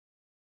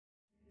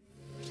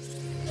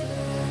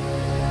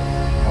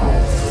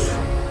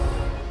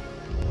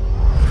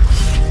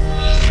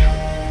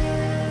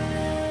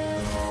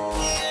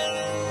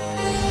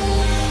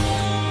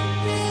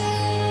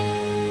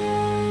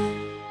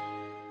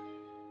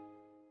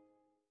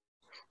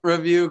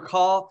review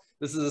call.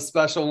 This is a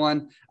special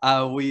one.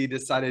 We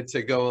decided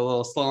to go a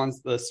little slow on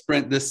the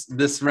sprint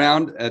this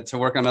round to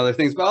work on other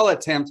things, but I'll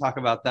let Tam talk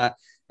about that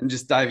and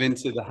just dive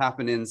into the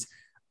happenings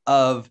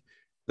of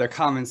the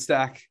common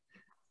stack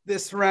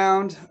this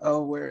round.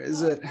 Oh, where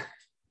is it?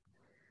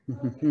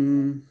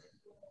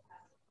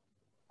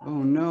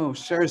 Oh no,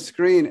 share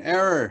screen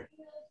error.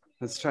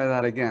 Let's try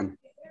that again.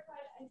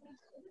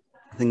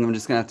 I think I'm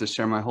just gonna have to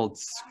share my whole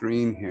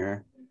screen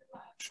here.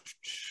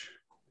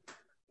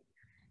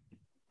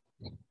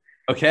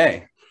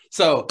 Okay,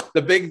 so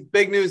the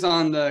big news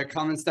on the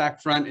Common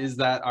Stack front is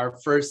that our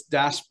first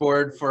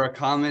dashboard for a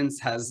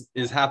Commons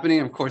is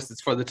happening. Of course,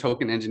 it's for the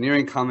Token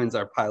Engineering Commons,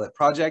 our pilot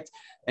project,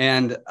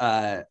 and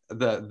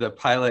the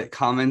pilot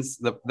Commons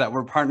that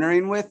we're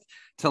partnering with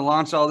to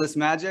launch all this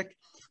magic.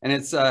 And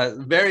it's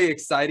very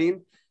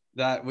exciting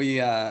that we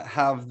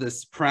have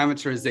this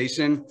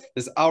parameterization,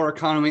 this our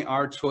economy,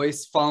 our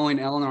choice, following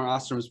Eleanor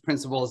Ostrom's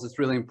principles. It's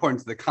really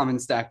important to the Common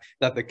Stack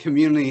that the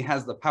community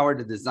has the power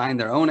to design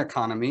their own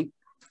economy.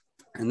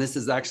 And this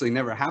has actually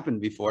never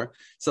happened before.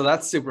 So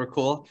that's super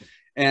cool.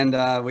 And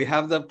we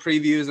have the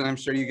previews, and I'm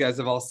sure you guys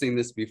have all seen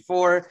this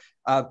before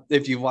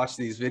if you've watched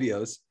these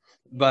videos.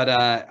 But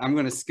I'm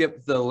going to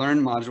skip the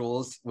learn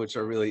modules, which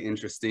are really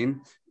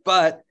interesting,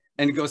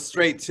 and go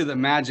straight to the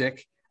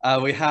magic.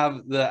 We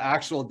have the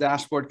actual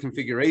dashboard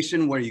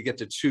configuration where you get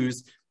to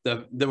choose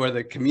where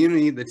the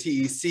community, the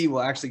TEC,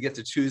 will actually get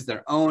to choose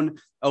their own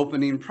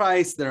opening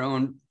price, their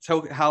own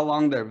how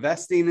long their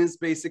vesting is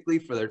basically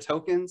for their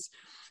tokens.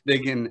 They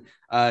can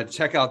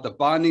check out the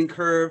bonding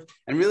curve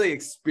and really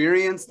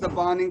experience the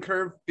bonding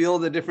curve, feel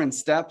the different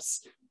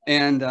steps,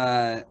 and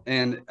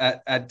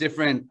at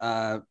different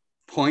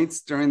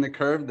points during the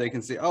curve, they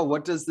can see, oh,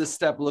 what does this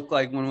step look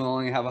like when we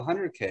only have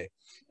 100K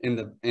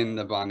in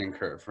the bonding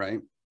curve, right?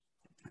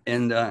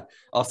 And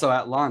also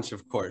at launch,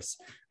 of course.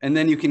 And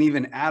then you can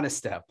even add a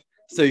step.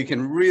 So you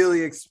can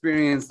really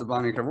experience the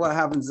bonding curve. What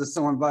happens if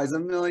someone buys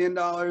 $1 million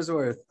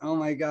worth? Oh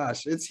my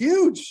gosh, it's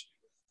huge.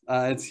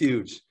 It's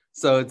huge.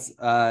 So it's,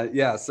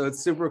 so it's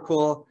super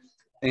cool.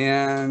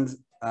 And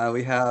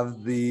we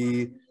have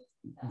the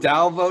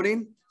DAO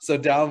voting. So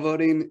DAO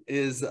voting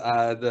is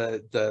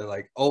the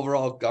like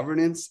overall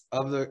governance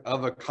of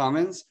a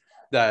commons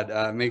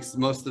that makes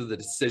most of the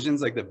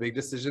decisions, like the big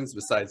decisions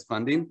besides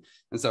funding.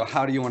 And so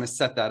how do you want to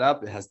set that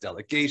up? It has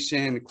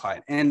delegation,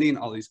 quiet ending,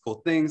 all these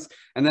cool things.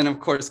 And then of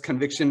course,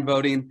 conviction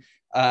voting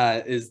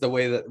is the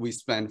way that we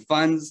spend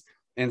funds.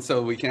 And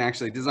so we can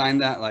actually design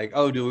that like,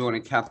 oh, do we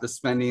want to cap the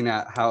spending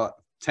at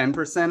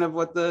 10% of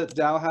what the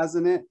DAO has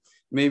in it?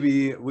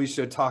 Maybe we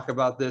should talk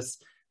about this.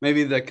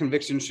 Maybe the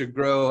conviction should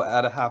grow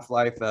at a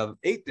half-life of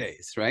 8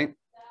 days, right?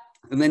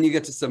 And then you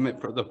get to submit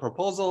the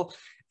proposal,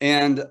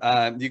 and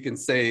you can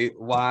say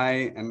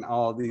why and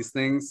all these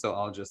things. So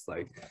I'll just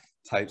like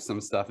type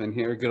some stuff in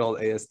here. Good old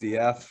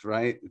ASDF,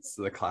 right? It's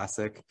the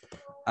classic.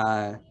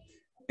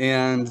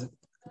 And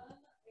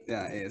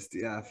yeah,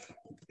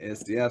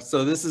 ASDF.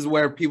 So this is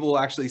where people will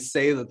actually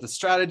say that the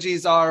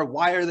strategies are,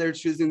 why are they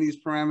choosing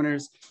these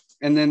parameters,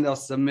 and then they'll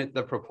submit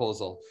the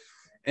proposal.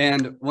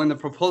 And when the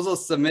proposal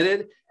is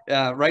submitted,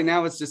 right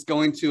now it's just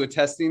going to a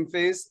testing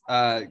phase,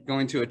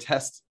 going to a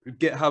test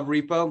GitHub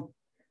repo.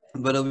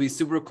 But it'll be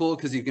super cool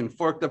because you can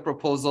fork the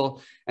proposal,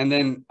 and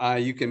then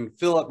you can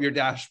fill up your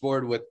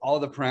dashboard with all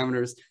the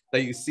parameters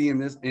that you see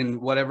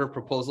in whatever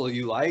proposal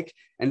you like,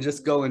 and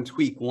just go and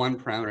tweak one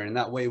parameter. And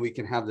that way we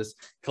can have this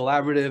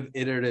collaborative,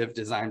 iterative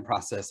design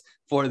process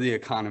for the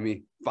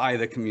economy by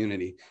the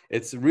community.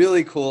 It's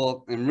really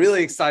cool. I'm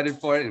really excited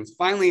for it. And it's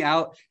finally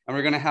out, and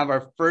we're going to have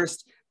our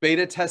first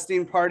beta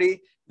testing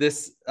party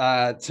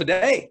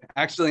today,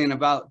 actually in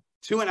about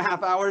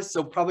 2.5 hours.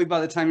 So probably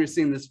by the time you're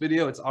seeing this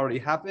video, it's already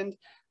happened.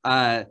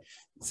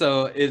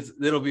 So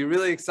it'll be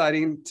really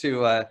exciting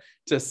to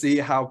see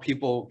how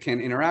people can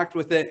interact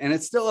with it. And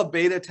it's still a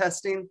beta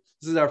testing.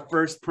 This is our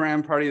first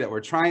param party that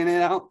we're trying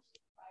it out,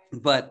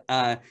 but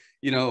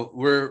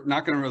we're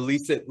not going to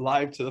release it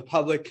live to the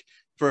public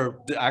for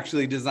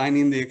actually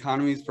designing the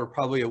economies for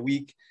probably a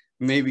week,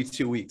 maybe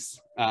 2 weeks,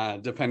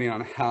 depending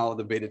on how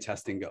the beta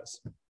testing goes.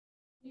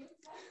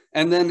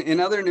 And then in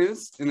other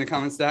news in the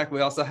Common Stack,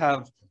 we also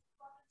have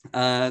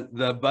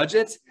the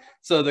budget.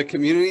 So the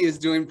community is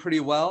doing pretty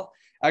well.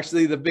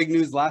 Actually, the big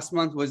news last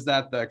month was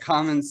that the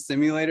Commons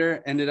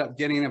simulator ended up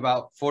getting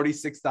about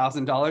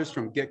 $46,000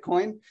 from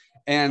Gitcoin.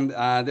 And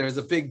there's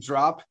a big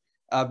drop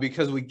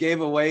because we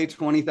gave away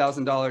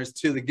 $20,000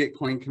 to the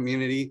Gitcoin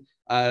community,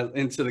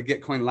 into the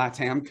Gitcoin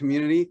LATAM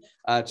community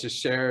to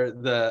share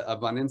the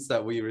abundance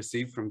that we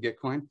received from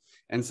Gitcoin.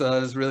 And so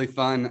it was really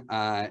fun.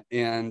 But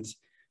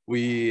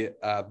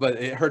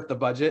it hurt the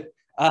budget.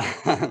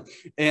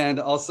 And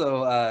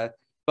also,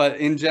 but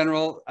in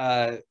general,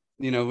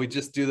 we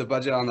just do the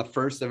budget on the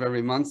 1st of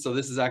every month. So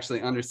this is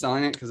actually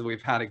underselling it because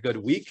we've had a good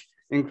week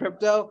in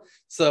crypto.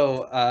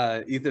 So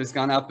Ether's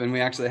gone up and we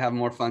actually have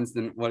more funds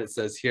than what it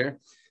says here.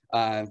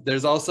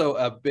 There's also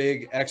a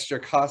big extra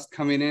cost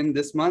coming in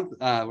this month.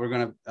 We're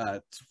going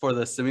to, for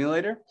the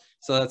simulator.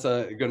 So that's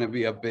going to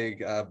be a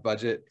big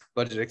budget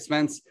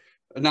expense.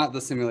 Not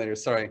the simulator,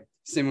 sorry.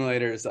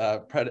 simulators,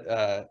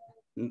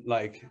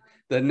 like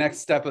the next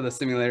step of the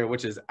simulator,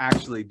 which is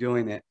actually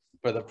doing it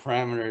for the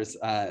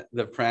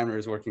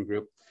parameters working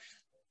group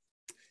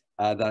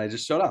that I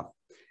just showed off.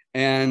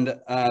 And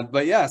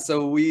but yeah,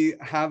 so we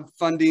have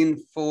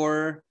funding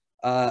for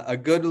a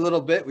good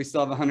little bit. We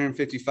still have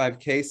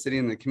 155K sitting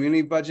in the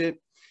community budget,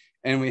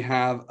 and we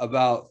have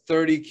about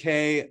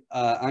 30K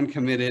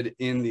uncommitted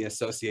in the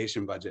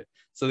association budget.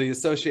 So the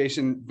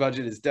association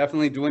budget is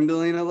definitely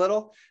dwindling a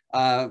little,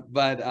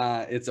 but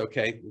it's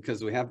okay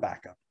because we have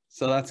backup.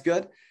 So that's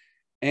good.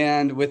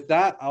 And with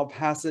that, I'll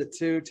pass it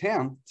to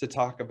Tam to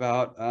talk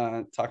about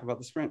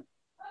the sprint.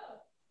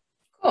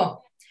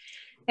 Cool,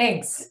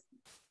 thanks.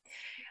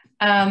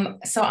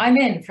 So I'm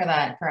in for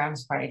that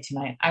params party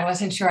tonight. I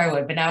wasn't sure I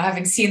would, but now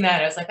having seen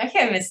that, I was like, I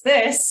can't miss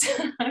this.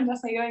 I'm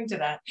definitely going to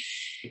that.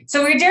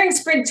 So we're doing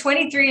sprint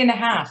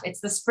 23.5.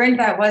 It's the sprint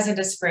that wasn't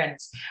a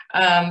sprint.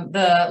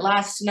 The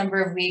last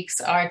number of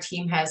weeks, our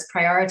team has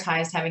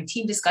prioritized having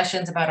team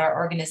discussions about our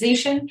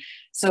organization.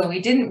 So we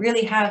didn't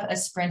really have a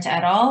sprint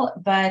at all,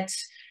 but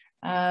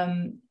let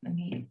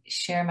me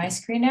share my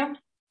screen now.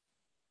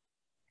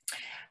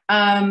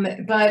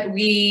 But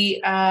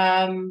we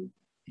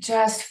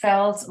just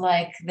felt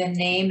like the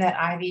name that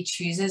Ivy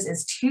chooses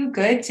is too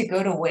good to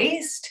go to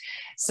waste.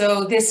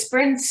 So this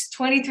sprint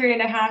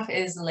 23.5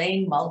 is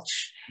laying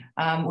mulch,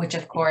 which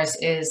of course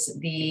is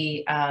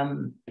the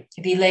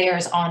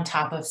layers on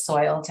top of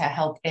soil to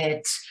help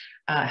it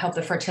help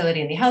the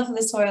fertility and the health of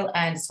the soil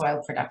and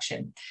soil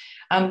production.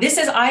 This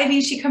is Ivy.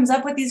 She comes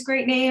up with these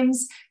great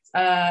names.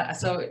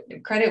 So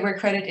credit where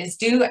credit is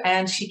due,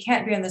 and she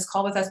can't be on this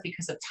call with us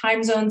because of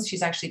time zones.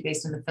 She's actually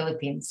based in the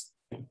Philippines.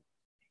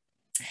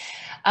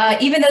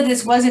 Even though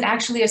this wasn't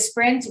actually a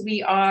sprint,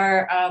 we've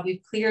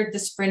cleared the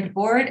sprint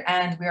board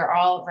and we're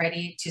all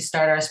ready to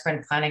start our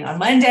sprint planning on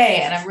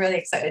Monday. And I'm really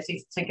excited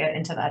to get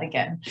into that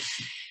again.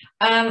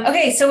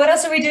 Okay, so what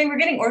else are we doing? We're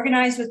getting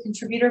organized with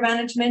contributor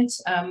management.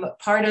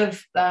 Part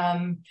of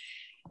the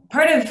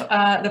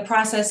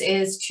process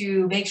is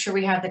to make sure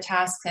we have the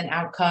tasks and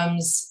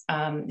outcomes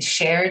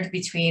shared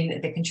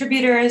between the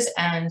contributors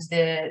and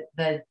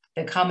the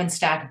common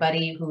stack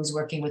buddy who's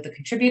working with the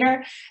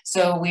contributor.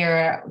 So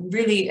we're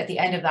really at the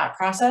end of that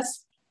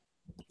process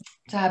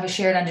to have a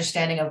shared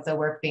understanding of the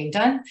work being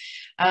done.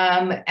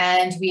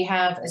 And we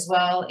have as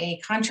well a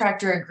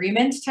contractor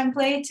agreement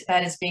template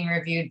that is being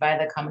reviewed by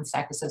the Common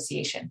Stack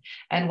Association.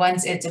 And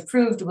once it's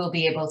approved, we'll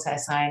be able to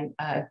assign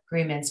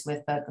agreements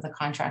with the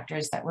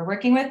contractors that we're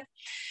working with.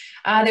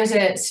 There's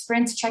a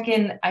sprint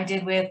check-in I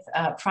did with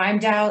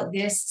PrimeDAO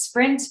this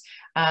sprint,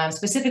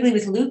 specifically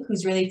with Luke,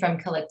 who's really from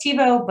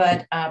Collectivo,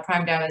 but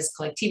PrimeDAO is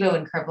Collectivo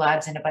and Curve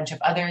Labs and a bunch of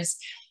others.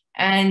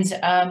 And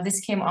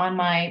this came on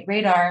my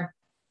radar,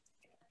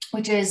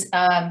 which is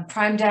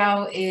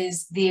PrimeDAO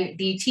is the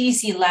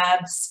TEC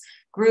Labs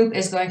group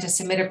is going to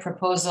submit a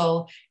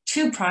proposal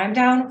to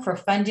PrimeDAO for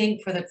funding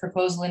for the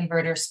proposal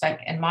inverter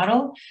spec and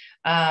model.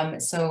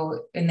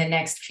 So in the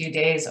next few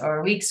days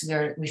or weeks,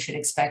 we should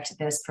expect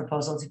this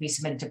proposal to be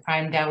submitted to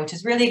PrimeDAO, which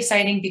is really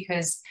exciting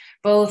because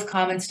both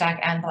Common Stack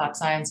and Block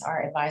Science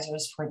are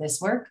advisors for this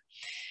work.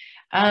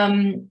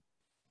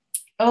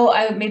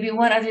 Maybe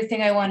one other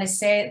thing I want to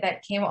say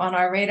that came on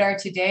our radar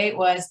today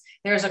was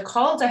there's a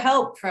call to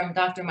help from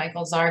Dr.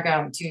 Michael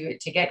Zargam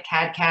to get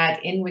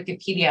cadCAD in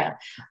Wikipedia.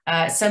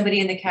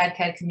 Somebody in the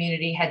cadCAD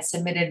community had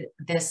submitted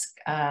this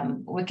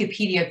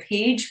Wikipedia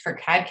page for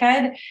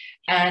cadCAD,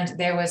 and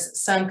there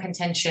was some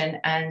contention,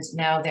 and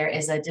now there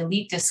is a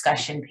delete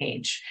discussion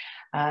page.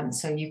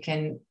 So you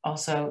can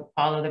also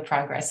follow the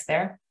progress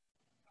there.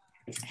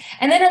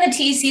 And then on the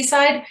TEC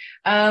side,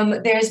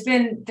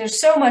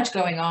 there's so much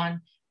going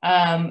on.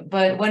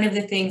 But one of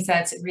the things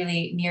that's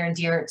really near and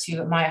dear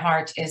to my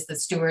heart is the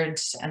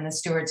stewards and the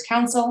Stewards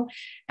Council.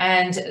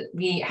 And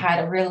we had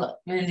a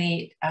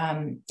really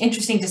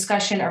interesting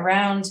discussion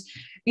around,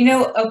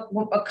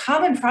 a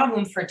common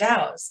problem for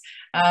DAOs.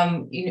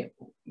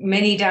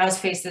 Many DAOs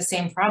face the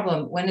same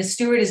problem. When a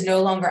steward is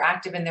no longer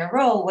active in their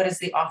role, what does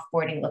the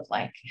offboarding look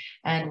like?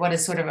 And what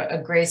is sort of a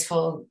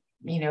graceful,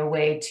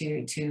 way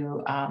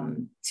to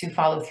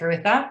follow through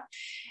with that?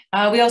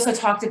 We also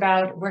talked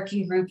about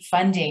working group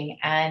funding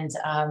and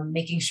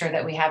making sure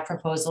that we have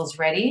proposals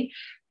ready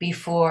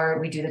before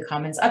we do the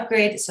Commons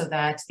upgrade, so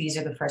that these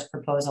are the first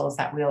proposals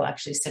that we'll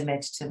actually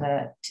submit to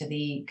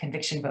the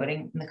conviction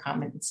voting in the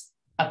Commons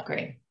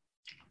upgrade.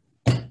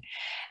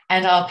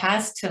 And I'll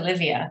pass to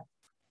Livia.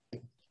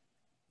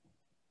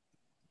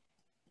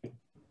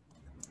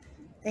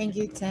 Thank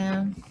you,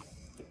 Tam.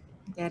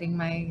 Getting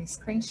my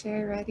screen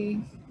share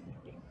ready.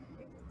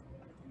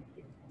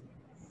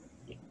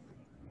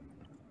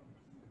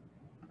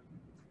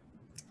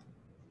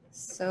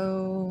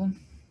 So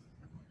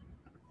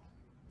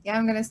yeah,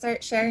 I'm going to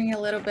start sharing a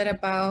little bit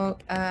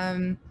about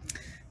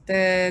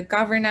the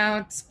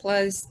Governouts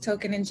plus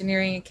Token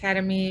Engineering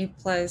Academy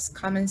plus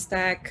Common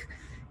Stack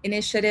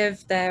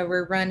initiative that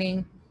we're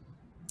running,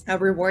 a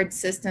reward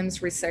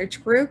systems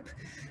research group.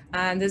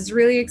 This is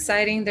really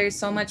exciting. There's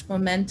so much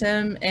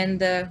momentum in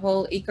the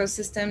whole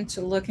ecosystem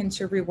to look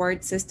into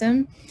reward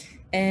system.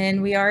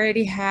 and we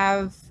already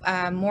have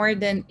more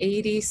than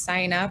 80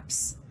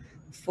 signups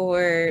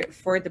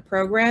for the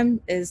program.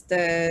 Is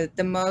the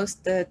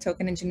most the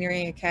Token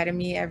Engineering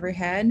Academy ever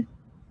had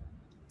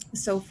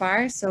so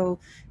far. So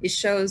it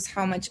shows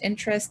how much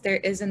interest there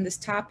is in this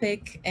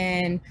topic,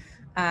 and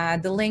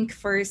the link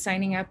for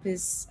signing up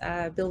is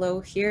below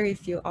here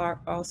if you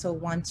also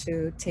want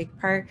to take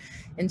part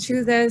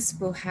into this.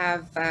 We'll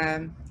have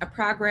a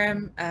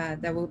program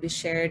that will be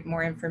shared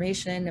more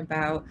information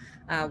about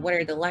what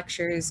are the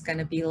lectures going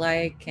to be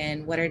like,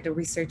 and what are the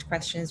research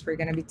questions we're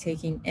going to be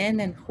taking in,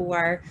 and who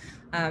are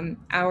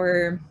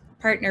our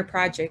partner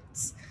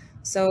projects.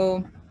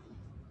 So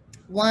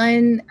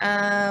one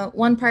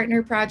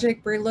partner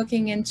project we're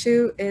looking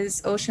into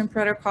is Ocean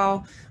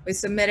Protocol. We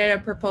submitted a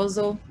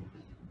proposal,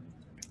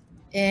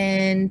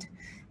 and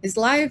is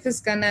live.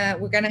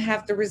 We're gonna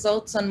have the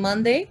results on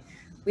Monday.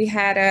 We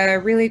had a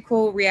really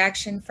cool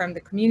reaction from the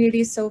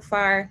community so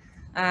far.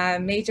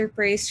 Major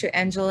praise to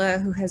Angela,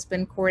 who has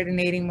been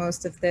coordinating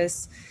most of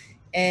this.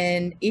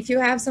 And if you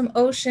have some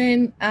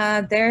Ocean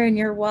there in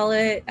your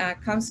wallet,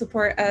 come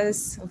support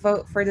us.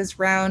 Vote for this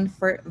round.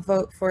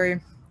 Vote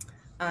for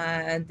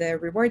the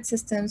Reward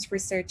Systems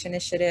Research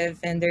Initiative,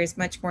 and there's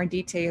much more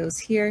details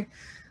here.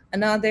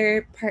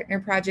 Another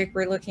partner project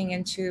we're looking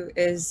into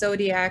is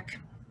Zodiac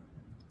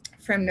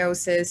from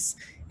Gnosis,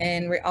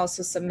 and we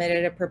also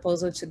submitted a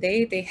proposal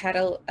today. They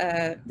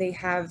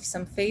have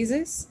some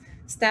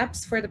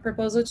steps for the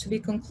proposal to be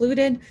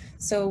concluded.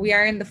 So we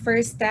are in the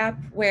first step,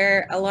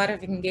 where a lot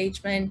of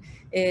engagement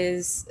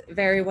is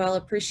very well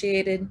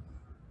appreciated,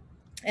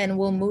 and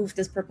we'll move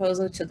this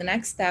proposal to the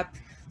next step.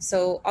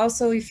 So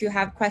also, if you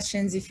have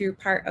questions, if you're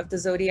part of the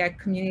Zodiac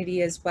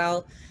community as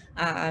well,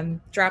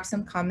 drop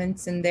some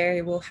comments in there.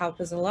 It will help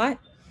us a lot.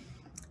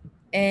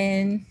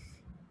 And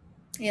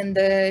in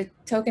the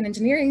token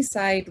engineering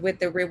side, with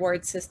the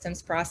reward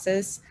systems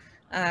process,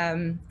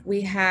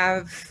 we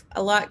have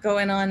a lot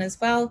going on as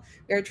well.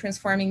 We're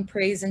transforming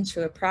praise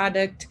into a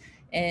product,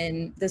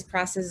 and this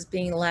process is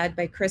being led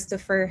by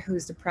Christopher,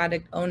 who's the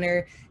product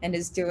owner and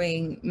is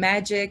doing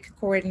magic,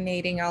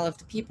 coordinating all of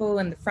the people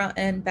in the front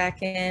end, back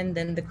end,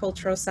 and the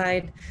cultural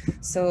side.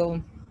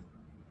 So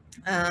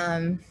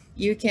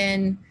you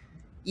can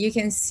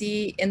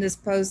see in this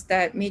post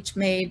that Mitch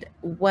made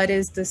what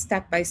is the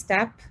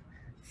step-by-step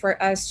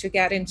for us to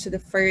get into the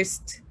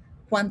first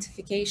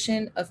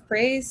quantification of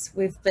praise.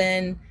 We've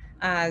been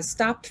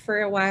stopped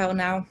for a while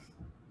now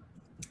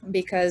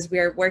because we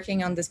are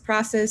working on this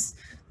process,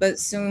 but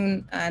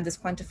soon this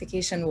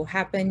quantification will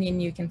happen,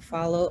 and you can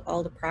follow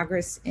all the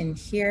progress in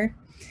here.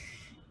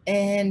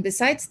 And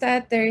besides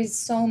that, there is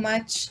so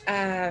much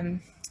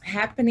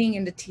happening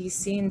in the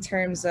TC in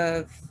terms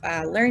of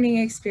learning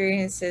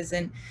experiences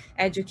and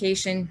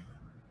education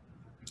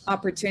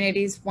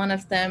opportunities. One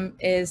of them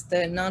is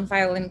the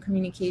Nonviolent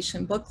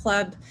Communication Book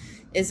Club.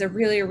 Is a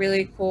really,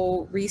 really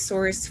cool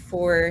resource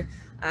for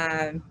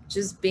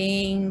just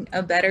being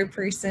a better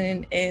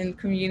person in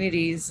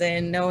communities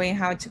and knowing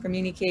how to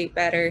communicate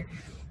better.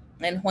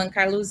 And Juan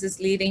Carlos is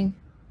leading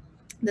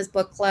this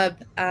book club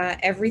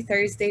every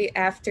Thursday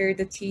after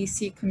the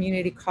TEC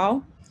community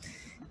call.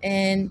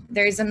 And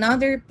there's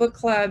another book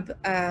club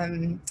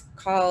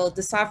called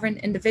The Sovereign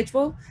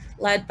Individual,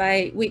 led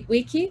by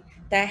Wiki,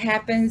 that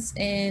happens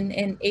in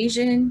an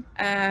Asian,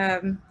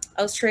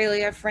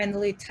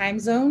 Australia-friendly time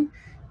zone.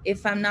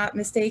 If I'm not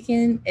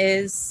mistaken,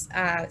 is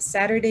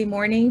Saturday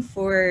morning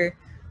for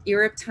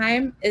Europe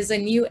time. Is a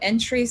new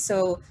entry,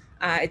 so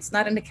it's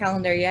not in the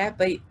calendar yet,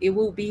 but it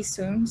will be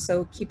soon,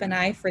 so keep an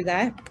eye for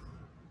that.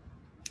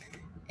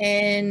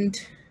 And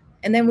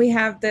then we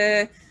have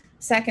the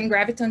second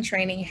Graviton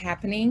training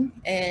happening,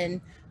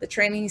 and the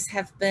trainings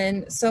have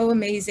been so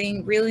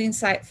amazing, really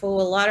insightful,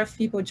 a lot of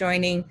people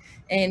joining.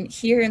 And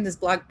here in this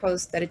blog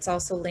post that it's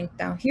also linked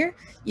down here,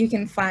 you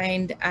can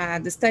find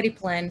the study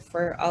plan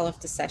for all of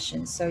the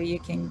sessions, so you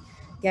can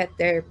get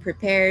there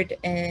prepared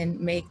and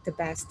make the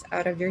best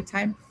out of your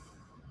time.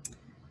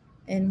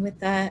 And with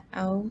that,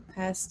 I'll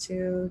pass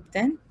to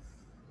Dan.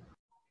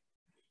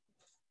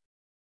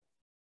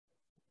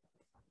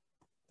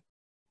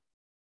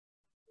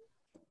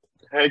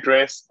 Hey,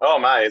 Grace. Oh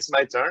my, it's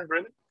my turn,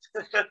 really?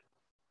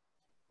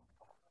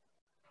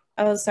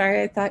 Oh,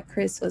 sorry, I thought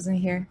Chris wasn't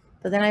here,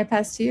 but then I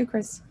passed to you,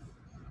 Chris.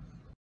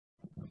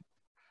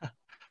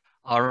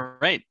 All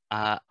right,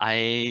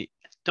 I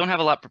don't have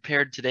a lot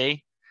prepared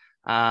today.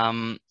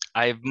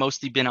 I've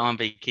mostly been on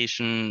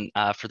vacation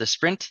for the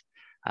sprint,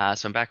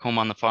 so I'm back home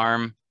on the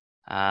farm.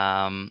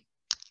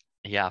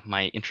 Yeah,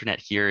 my internet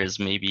here is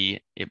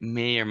it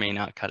may or may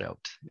not cut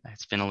out.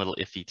 It's been a little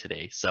iffy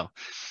today. So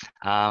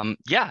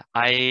yeah,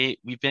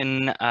 we've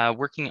been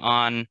working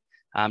on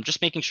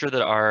just making sure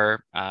that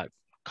our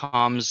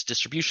comms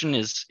distribution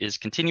is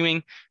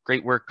continuing.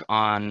 Great work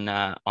on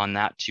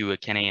that to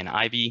Akene and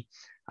Ivy.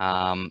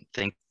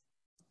 Thank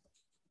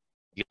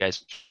you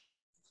guys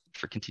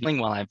for continuing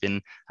while I've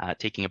been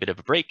taking a bit of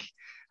a break.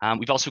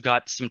 We've also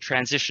got some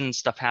transition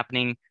stuff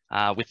happening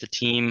with the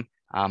team.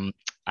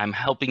 I'm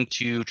helping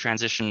to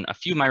transition a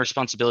few of my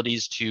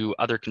responsibilities to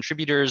other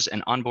contributors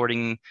and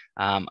onboarding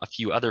a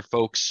few other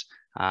folks.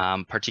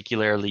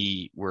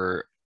 Particularly,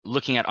 we're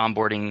looking at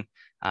onboarding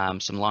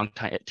some long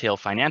tail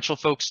financial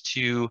folks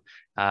to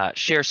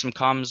share some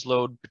comms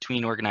load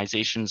between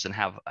organizations and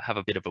have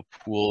a bit of a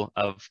pool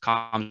of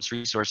comms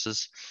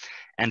resources.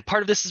 And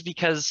part of this is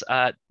because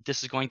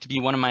this is going to be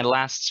one of my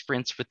last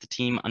sprints with the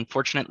team.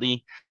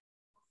 Unfortunately,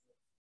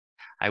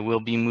 I will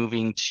be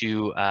moving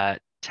to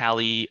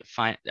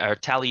Tally.cash.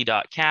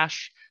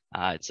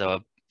 It's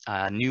a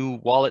new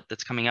wallet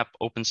that's coming up,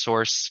 open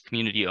source,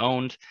 community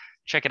owned.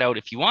 Check it out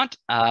if you want.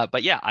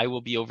 But yeah, I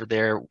will be over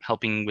there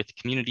helping with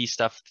community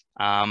stuff.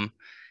 And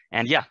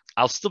yeah,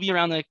 I'll still be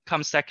around the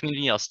ComStack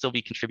community. I'll still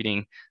be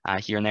contributing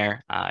here and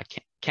there.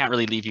 Can't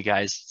really leave you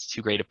guys. It's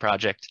too great a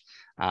project.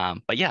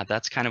 But yeah,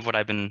 that's kind of what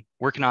I've been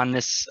working on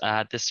this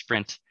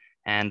sprint,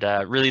 and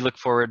really look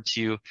forward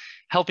to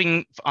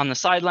helping on the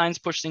sidelines,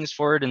 push things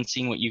forward, and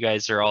seeing what you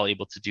guys are all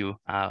able to do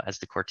as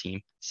the core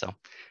team. So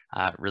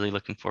really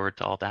looking forward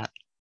to all that.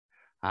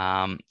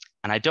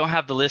 And I don't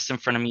have the list in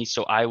front of me,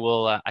 so I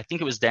will, I think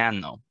it was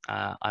Dan though.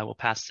 I will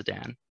pass to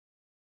Dan.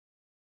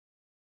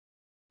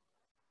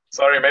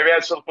 Sorry, maybe I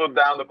should put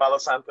down the Palo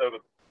Santo,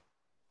 but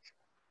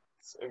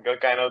it got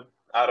kind of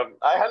out of,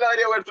 I had no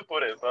idea where to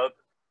put it, but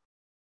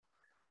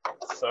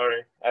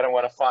sorry, I don't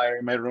want to fire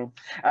in my room.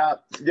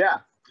 Yeah,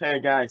 hey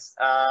guys.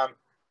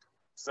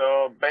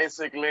 So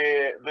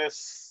basically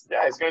this,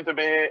 yeah, it's going to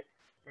be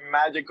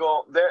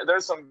magical.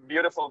 There's some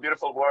beautiful,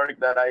 beautiful work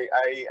that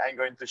I'm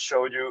going to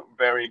show you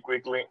very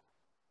quickly.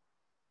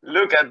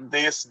 Look at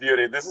this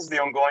beauty. This is the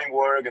ongoing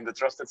work in the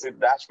Trusted Seed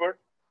dashboard.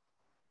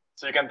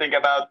 So you can think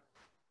about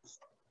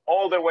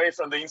all the way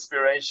from the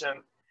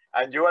inspiration,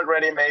 and you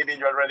already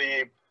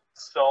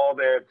saw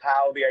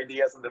how the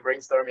ideas and the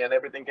brainstorming and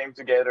everything came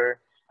together.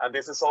 And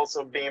this is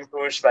also being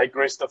pushed by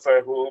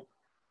Christopher,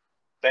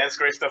 thanks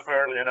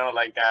Christopher, you know,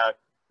 like,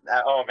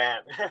 oh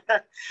man.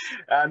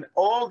 And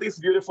all this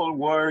beautiful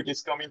work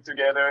is coming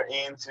together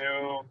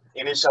into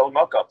initial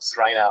mockups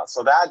right now.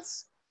 So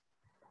that's,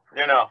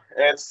 you know,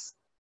 it's,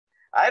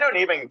 I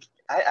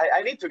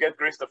need to get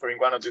Christopher in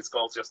one of these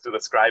calls just to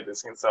describe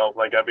this himself,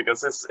 like,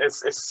 because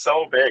it's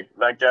so big.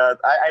 Like,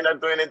 I'm not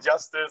doing it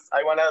justice.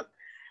 I want to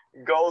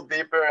go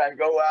deeper and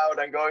go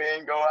out and go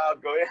in, go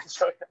out, go in,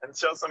 and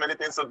show so many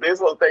things. So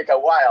this will take a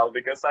while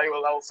because I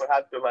will also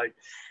have to, like,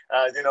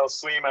 you know,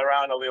 swim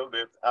around a little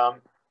bit.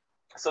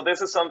 So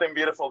this is something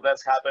beautiful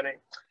that's happening.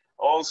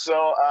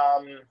 Also,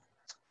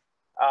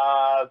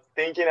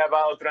 thinking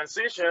about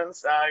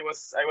transitions, I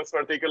was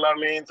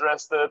particularly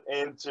interested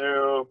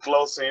into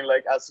closing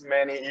like as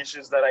many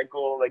issues that I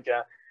could, like,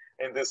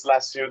 in these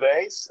last few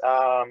days.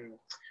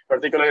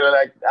 Particularly,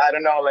 like, I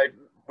don't know, like,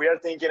 we are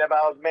thinking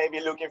about maybe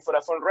looking for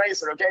a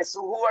fundraiser. Okay,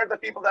 so who are the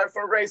people that are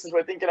fundraisers?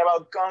 We're thinking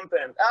about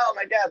content. Oh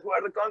my God, who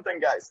are the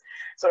content guys?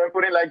 So I'm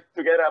putting like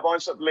together a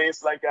bunch of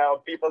lists, like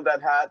people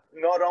that had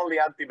not only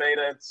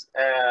activated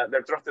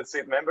their Trusted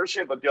Seed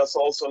membership, but just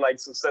also like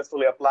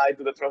successfully applied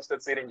to the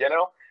Trusted Seed in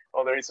general.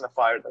 Oh, there isn't a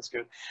fire, that's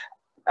good.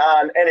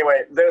 And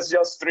anyway, there's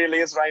just 3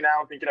 lists right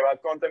now, thinking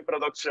about content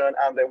production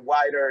and the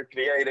wider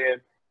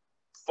creative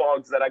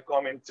folks that are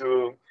coming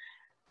to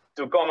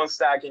Common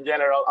Stack in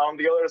general. On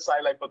the other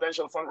side, like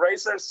potential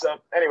fundraisers. So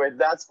anyway,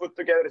 that's put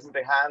together. It's in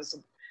the hands.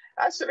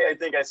 Actually, I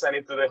think I sent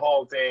it to the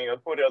whole thing. I'll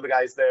put the other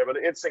guys there, but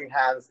it's in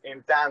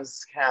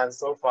Dan's hands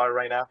so far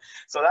right now.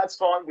 So that's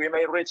fun. We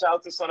may reach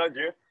out to some of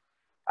you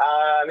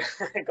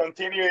and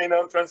continuing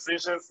on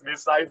transitions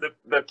besides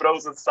the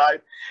process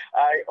side.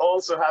 I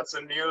also had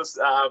some news.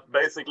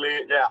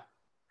 Basically, yeah,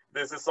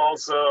 this is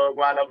also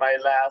one of my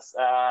last,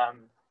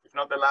 if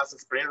not the last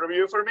sprint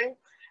review for me.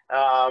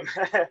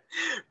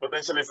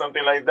 Potentially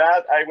something like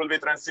that. I will be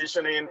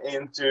transitioning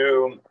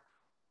into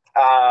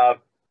a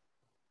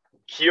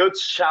huge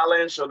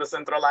challenge of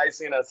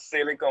decentralizing a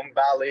Silicon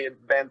Valley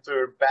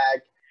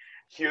venture-backed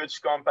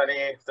huge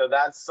company. So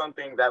that's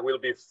something that will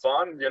be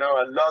fun, you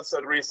know, and lots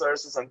of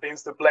resources and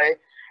things to play.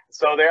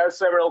 So there are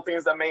several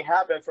things that may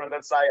happen from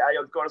that side. I,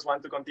 of course,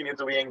 want to continue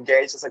to be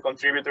engaged as a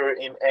contributor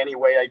in any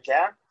way I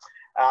can.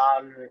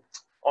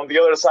 On the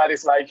other side,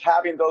 it's like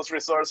having those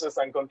resources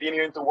and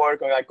continuing to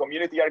work on a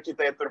community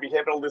architecture,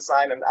 behavioral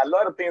design, and a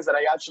lot of things that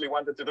I actually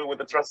wanted to do with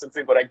the Trusted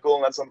Seed, but I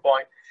couldn't at some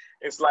point.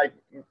 It's like,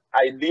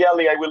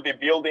 ideally, I will be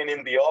building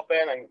in the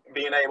open and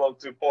being able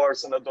to pour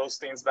some of those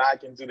things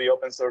back into the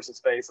open source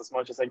space as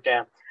much as I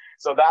can.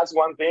 So that's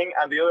one thing.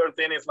 And the other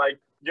thing is like,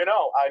 you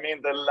know, I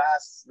mean, the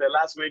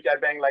last week I've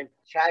been like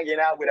hanging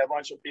out with a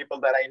bunch of people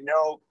that I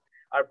know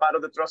are part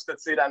of the Trusted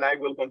Seed, and I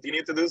will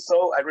continue to do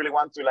so. I really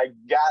want to like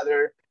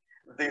gather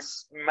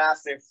this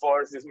massive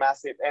force, this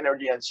massive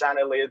energy, and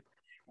channel it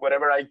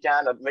wherever I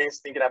can, at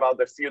least thinking about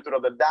the future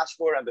of the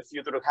dashboard and the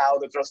future of how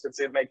the Trusted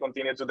Seed may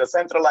continue to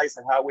decentralize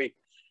and how we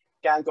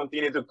can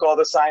continue to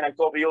co-design and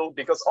co-build,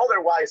 because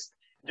otherwise,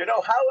 you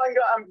know, how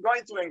I'm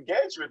going to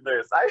engage with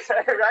this. I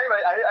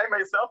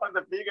myself am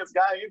the biggest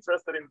guy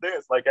interested in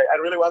this. Like, I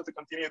really want to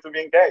continue to be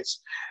engaged.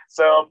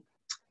 So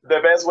the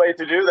best way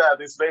to do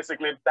that is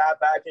basically tap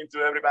back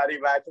into everybody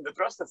back in the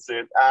Trusted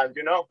Seed. And,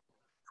 you know,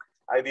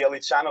 ideally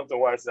channel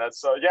towards that.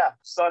 So yeah,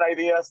 some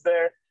ideas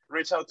there.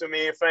 Reach out to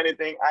me if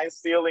anything. I'm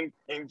still in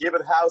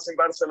Gibbet House in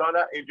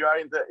Barcelona. If you are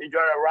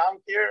around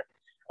here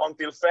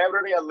until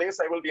February, at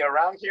least I will be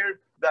around here,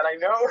 that I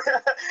know.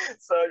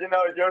 So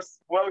you're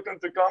welcome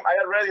to come. I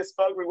already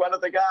spoke with one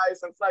of the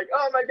guys, and it's like,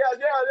 oh my God,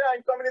 yeah,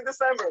 I'm coming in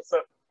December.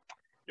 So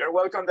you're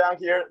welcome down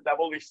here. That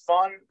will be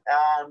fun,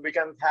 and we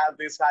can have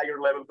these higher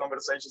level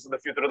conversations in the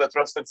future of the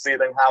trusted seed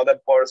and how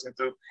that pours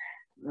into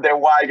the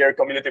wider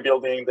community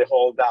building, the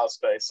whole DAO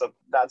space. So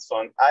that's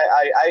fun.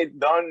 I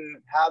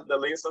don't have the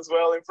list as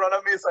well in front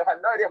of me, so I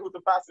have no idea who to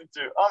pass it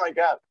to. Oh my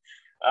God.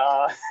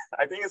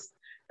 I think it's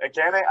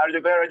Kene. Are you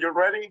there? Are you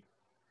ready?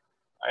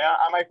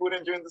 Am I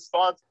putting you in the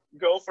spot?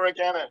 Go for it,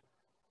 Kene.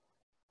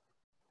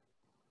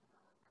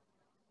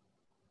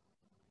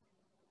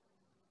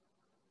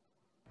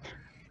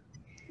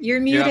 You're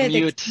muted.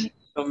 You're mute.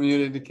 Still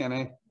muted,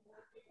 Kene.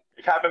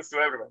 It happens to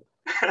everyone.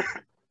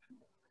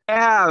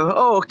 Yeah,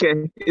 oh,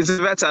 okay. It's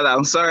better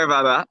now. Sorry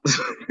about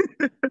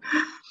that.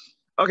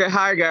 Okay,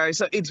 hi guys.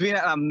 So it's been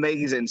an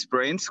amazing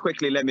sprint.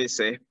 Quickly, let me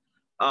say,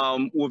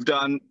 we've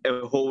done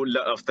a whole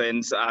lot of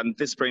things, and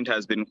this sprint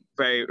has been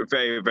very,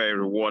 very, very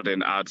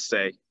rewarding, I'd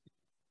say.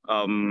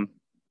 Okay.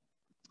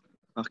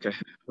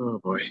 Oh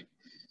boy.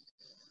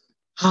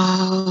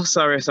 Oh,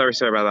 sorry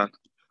about that.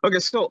 Okay,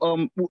 so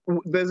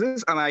there's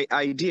this an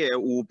idea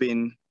we've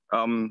been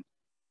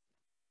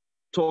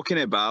talking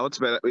about,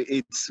 but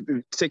it's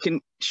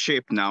taking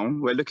shape now.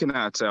 We're looking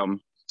at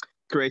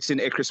creating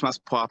a Christmas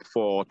pop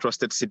for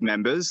trusted seed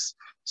members.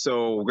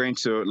 So we're going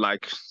to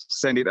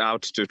send it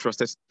out to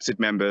trusted seed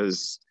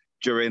members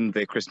during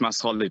the Christmas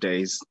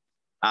holidays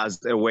as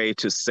a way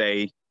to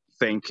say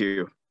thank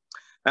you.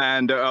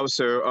 And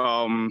also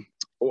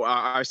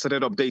I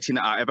started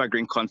updating our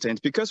evergreen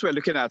content because we're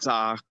looking at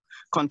our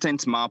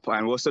content map,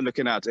 and we're also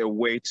looking at a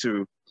way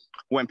to,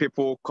 when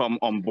people come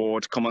on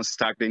board, come on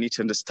Stack, they need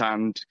to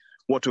understand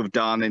what we've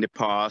done in the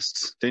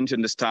past, they need to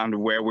understand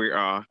where we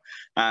are,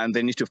 and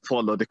they need to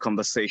follow the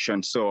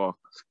conversation. So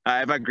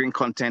evergreen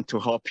content to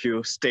help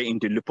you stay in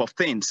the loop of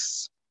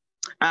things.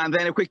 And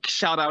then a quick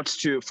shout out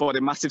for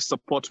the massive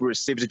support we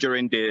received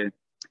during the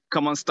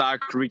Common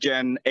Stack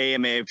region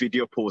AMA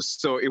video post.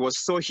 So it was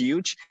so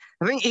huge.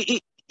 I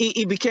think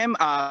it became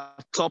a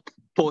top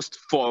post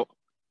for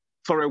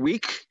a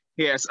week.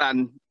 Yes,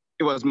 and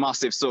it was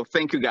massive. So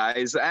thank you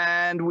guys.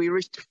 And we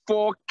reached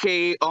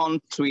 4K on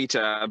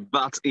Twitter.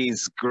 That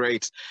is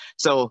great.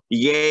 So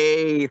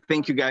yay,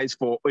 thank you guys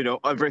for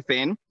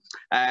everything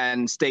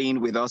and staying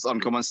with us on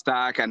Common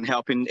Stack and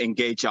helping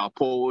engage our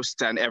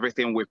posts and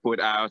everything we put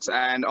out.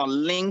 And on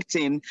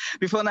LinkedIn,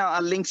 before now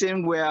on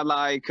LinkedIn, we're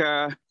like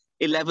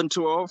 11,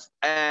 12,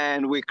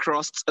 and we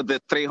crossed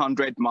the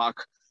 300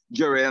 mark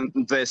during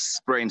this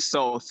sprint.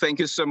 So thank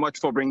you so much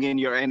for bringing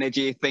your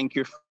energy. Thank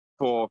you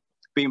for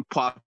being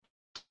part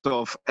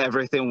of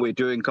everything we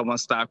do in Common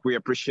Stack. We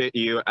appreciate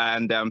you.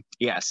 And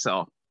yeah,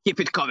 so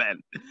keep it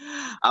coming.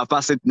 I'll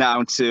pass it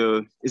now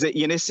to, is it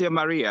Eunicia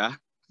Maria?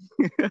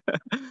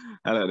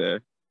 I don't know.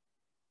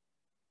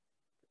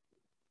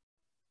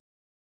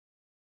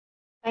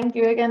 Thank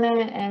you again.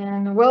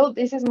 And well,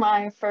 this is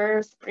my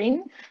first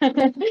sprint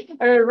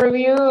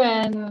review,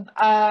 and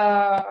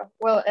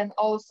well, and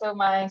also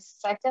my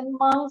second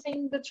month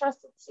in the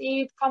Trusted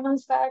Seed Common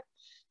Stack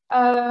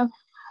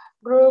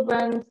group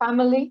and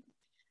family,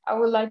 I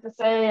would like to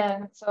say.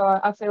 And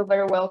so I feel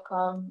very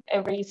welcome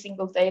every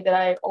single day that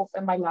I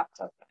open my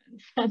laptop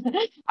and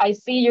I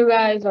see you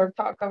guys or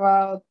talk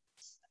about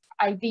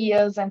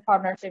ideas and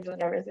partnerships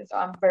and everything. So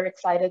I'm very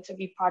excited to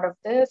be part of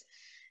this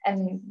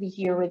and be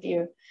here with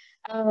you.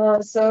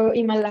 So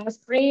in my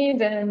last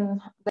sprint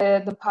and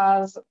the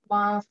past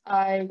month,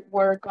 I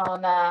work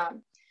on a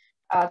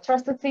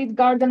Trusted Seed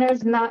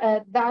Gardeners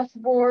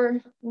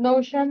dashboard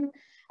Notion.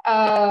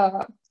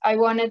 I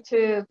wanted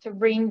to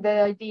bring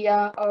the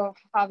idea of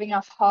having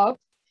a hub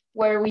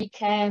where we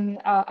can,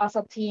 as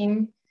a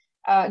team,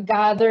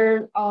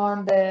 gather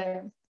on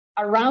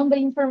around the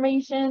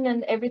information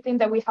and everything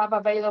that we have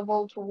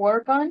available to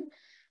work on.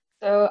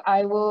 So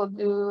I will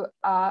do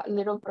a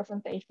little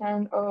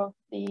presentation of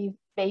the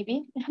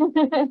baby.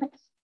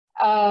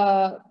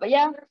 But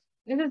yeah,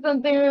 this is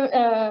something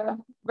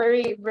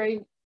very,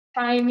 very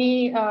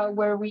tiny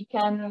where we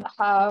can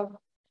have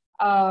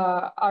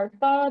our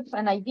thoughts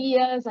and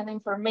ideas and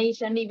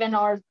information, even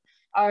our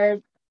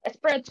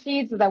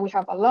spreadsheets that we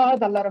have a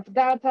lot of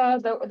data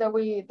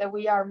that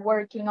we are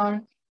working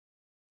on.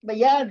 But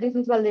yeah, this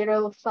is a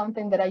little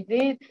something that I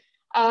did.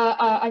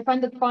 I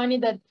find it funny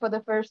that for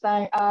the first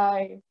time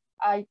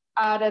I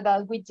added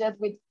a widget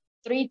with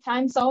 3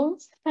 time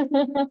zones.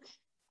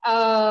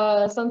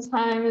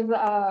 Sometimes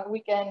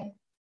we can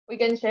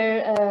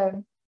share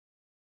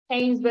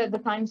change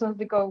the time zones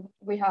because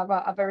we have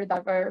a very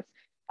diverse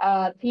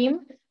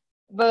team.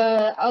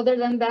 But other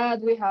than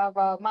that, we have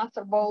a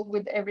master vault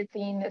with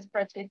everything,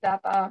 spreadsheet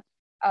data.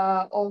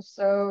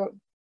 Also,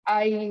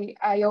 I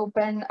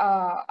open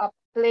a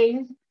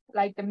place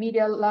like the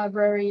media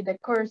library, the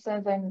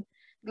courses and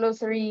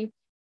glossary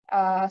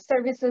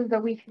services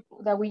that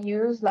we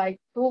use, like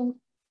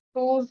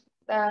tools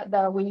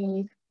that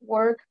we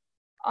work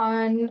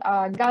on,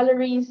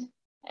 galleries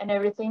and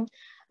everything.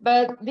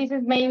 But this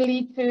is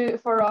mainly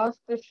for us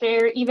to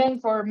share, even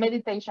for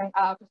meditation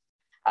apps,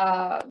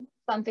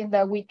 something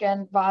that we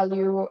can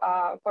value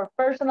for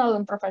personal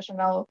and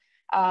professional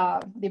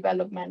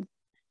development.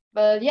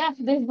 But yeah,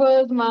 this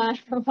was my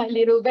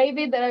little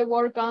baby that I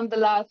worked on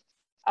the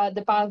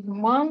past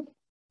month,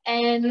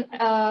 and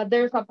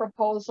there's a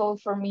proposal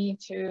for me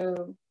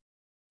to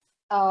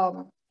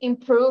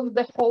improve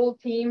the whole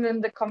team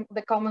and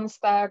the common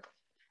stack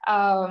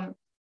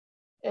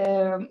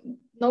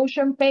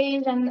Notion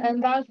page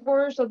and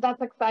dashboard. So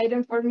that's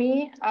exciting for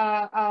me.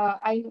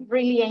 I'm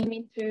really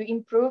aiming to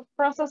improve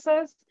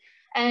processes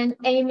and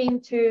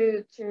aiming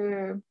to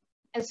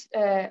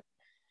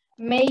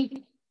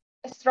make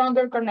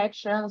stronger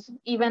connections,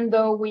 even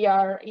though we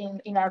are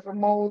in a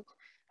remote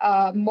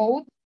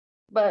mode,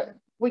 but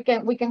we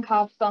can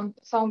have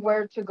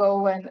somewhere to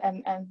go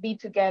and be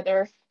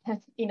together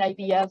in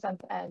ideas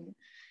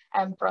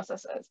and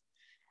processes.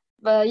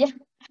 But yeah,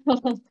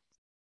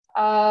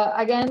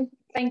 again,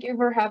 thank you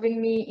for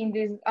having me in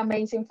this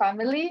amazing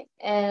family,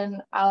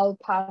 and I'll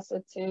pass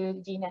it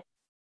to Gina.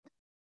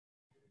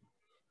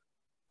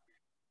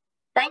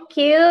 Thank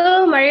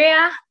you,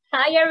 Maria.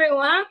 Hi,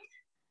 everyone.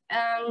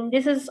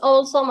 This is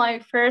also my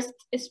first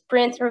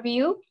sprint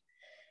review.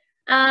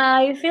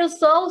 I feel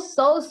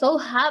so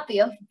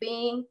happy of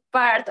being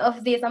part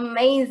of this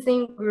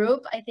amazing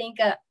group. I think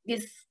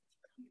this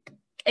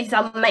is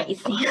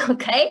amazing,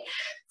 okay?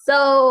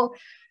 So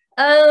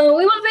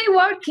we will be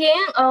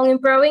working on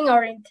improving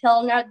our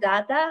internal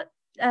data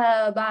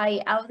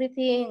by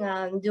auditing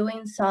and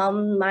doing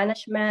some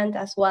management,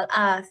 as well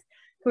as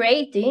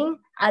creating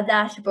a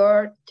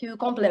dashboard to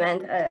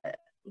complement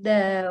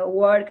the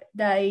work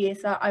that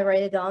is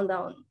already done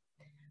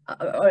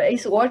or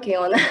is working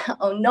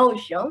on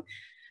Notion.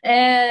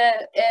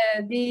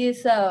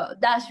 This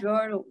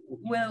dashboard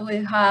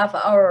will have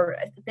our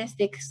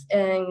statistics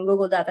in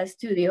Google Data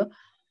Studio.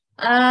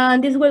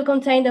 And this will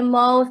contain the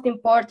most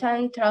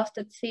important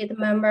trusted seed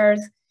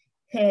members'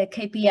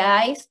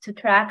 KPIs to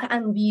track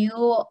and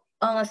view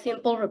on a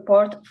simple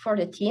report for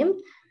the team.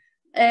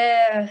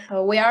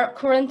 So we are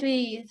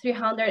currently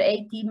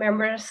 380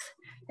 members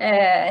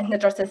in the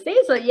trusted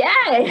seed, so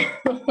yeah.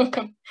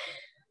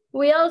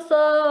 We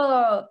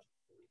also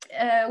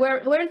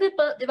we're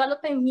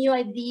developing new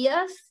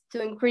ideas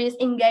to increase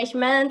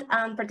engagement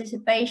and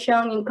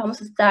participation in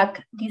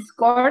ComStack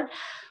Discord,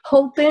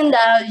 hoping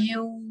that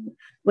you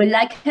will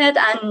like it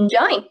and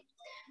join.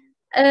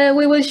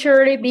 We will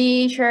surely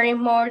be sharing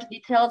more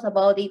details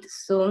about it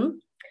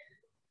soon.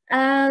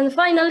 And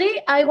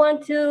finally, I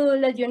want to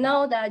let you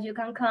know that you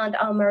can count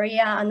on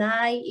Maria and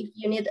I if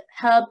you need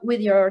help with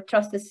your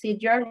trusted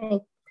seed journey.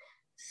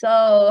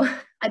 So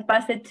I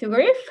pass it to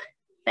Griff.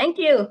 Thank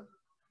you.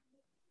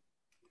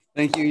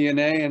 Thank you,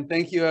 Yane, and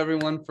thank you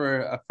everyone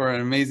for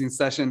an amazing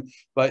session.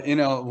 But you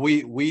know,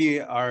 we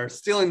are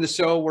stealing the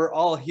show. We're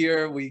all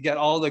here. We get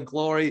all the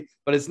glory,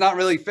 but it's not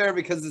really fair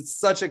because it's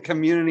such a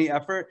community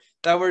effort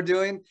that we're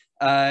doing.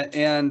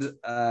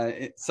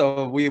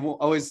 So we will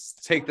always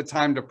take the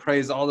time to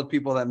praise all the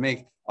people that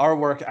make our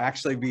work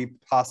actually be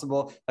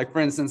possible. Like for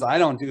instance, I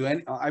don't do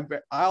any.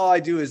 All I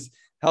do is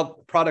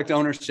help product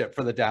ownership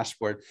for the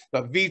dashboard.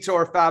 But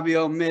Vitor,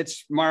 Fabio,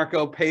 Mitch,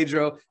 Marco,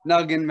 Pedro,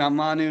 Nuggan,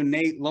 Mamanu,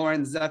 Nate,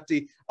 Lauren,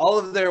 Zefti, all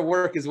of their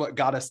work is what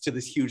got us to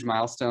this huge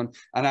milestone.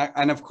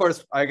 And of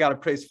course, I got to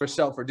praise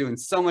Michelle for doing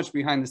so much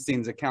behind the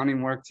scenes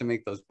accounting work to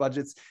make those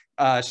budgets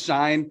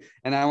shine.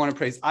 And I want to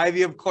praise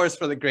Ivy, of course,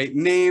 for the great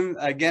name,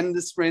 again,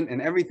 the sprint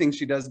and everything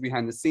she does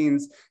behind the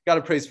scenes. Got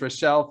to praise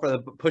Michelle for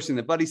pushing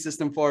the buddy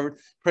system forward,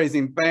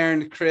 praising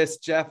Bernd, Chris,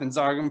 Jeff, and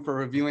Zargam for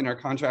reviewing our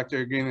contractor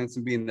agreements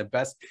and being the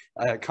best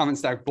Common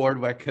Stack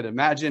board I could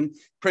imagine.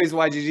 Praise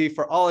YGG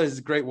for all his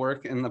great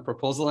work in the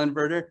proposal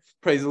inverter.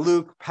 Praise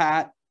Luke,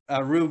 Pat,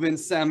 Ruben,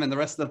 Sem, and the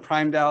rest of the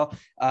PrimeDAO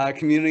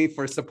community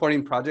for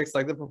supporting projects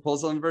like the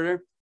proposal inverter.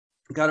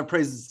 Got to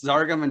praise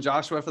Zargam and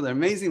Joshua for the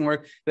amazing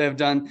work they have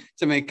done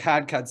to make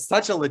cadCAD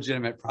such a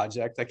legitimate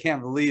project. I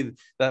can't believe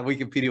that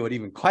Wikipedia would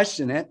even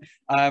question it.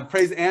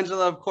 Praise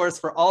Angela, of course,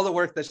 for all the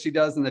work that she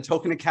does in the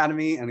Token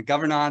Academy and the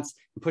governance,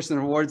 and pushing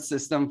the reward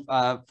system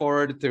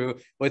forward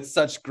with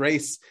such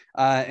grace.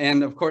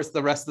 And of course,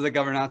 the rest of the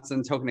governance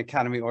and Token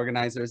Academy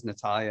organizers,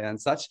 Natalia and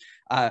such.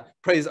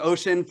 Praise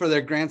Ocean for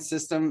their grant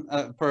system,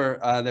 for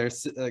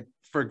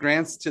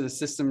grants to the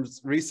systems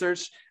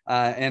research,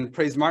 and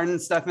praise Martin,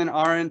 Stefan,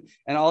 Aaron,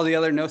 and all the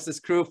other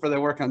Gnosis crew for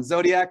their work on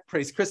Zodiac.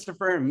 Praise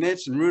Christopher, and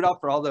Mitch, and Rudolph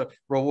for all the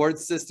reward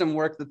system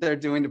work that they're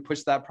doing to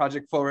push that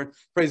project forward.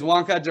 Praise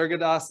Wonka,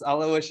 Durgadas,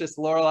 Aloysius,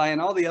 Lorelei, and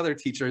all the other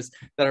teachers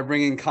that are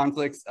bringing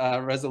conflict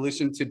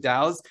resolution to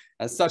DAOs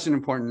as such an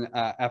important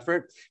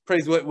effort.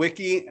 Praise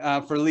Wiki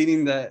for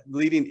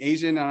leading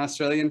Asian and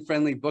Australian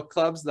friendly book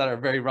clubs that are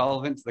very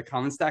relevant to the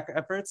Common Stack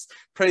efforts.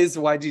 Praise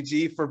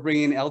YGG for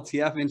bringing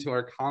LTF into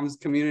our comms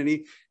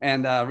community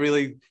and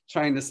really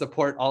trying to to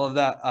support all of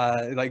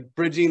that, like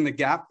bridging the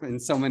gap in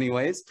so many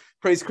ways.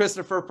 Praise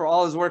Christopher for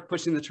all his work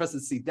pushing the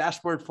Trusted Seed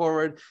dashboard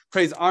forward.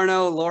 Praise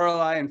Arno,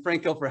 Lorelei, and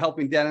Franco for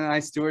helping Dan and I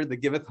steward the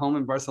Giveth home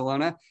in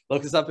Barcelona.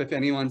 Look us up if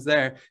anyone's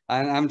there.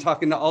 And I'm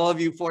talking to all of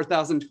you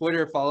 4,000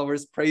 Twitter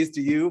followers. Praise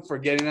to you for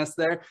getting us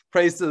there.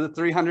 Praise to the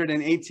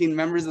 318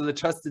 members of the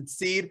Trusted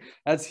Seed.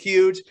 That's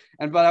huge.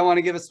 But I want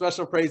to give a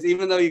special praise,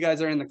 even though you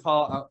guys are in the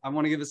call, I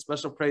want to give a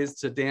special praise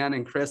to Dan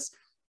and Chris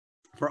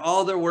for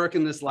all their work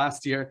in this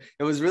last year.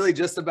 It was really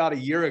just about a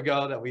year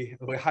ago that we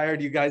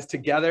hired you guys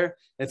together.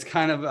 It's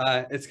kind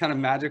of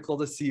magical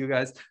to see you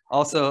guys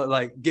also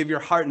like give your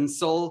heart and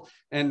soul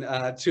and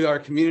to our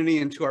community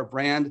and to our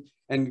brand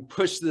and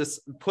push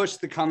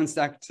the Common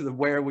Stack to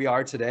where we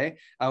are today.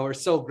 We're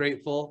so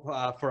grateful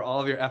for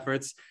all of your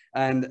efforts.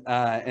 And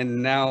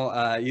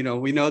now, you know,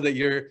 we know that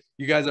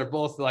you guys are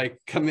both like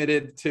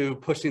committed to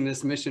pushing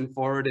this mission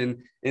forward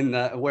in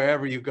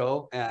wherever you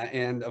go.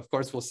 And of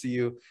course, we'll see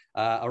you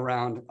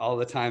around all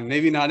the time.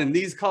 Maybe not in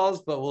these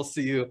calls, but we'll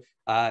see you,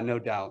 no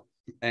doubt.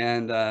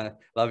 And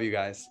love you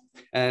guys.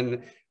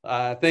 And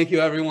thank you,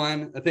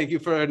 everyone. Thank you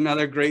for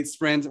another great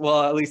sprint.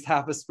 Well, at least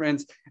half a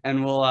sprint,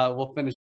 and we'll finish.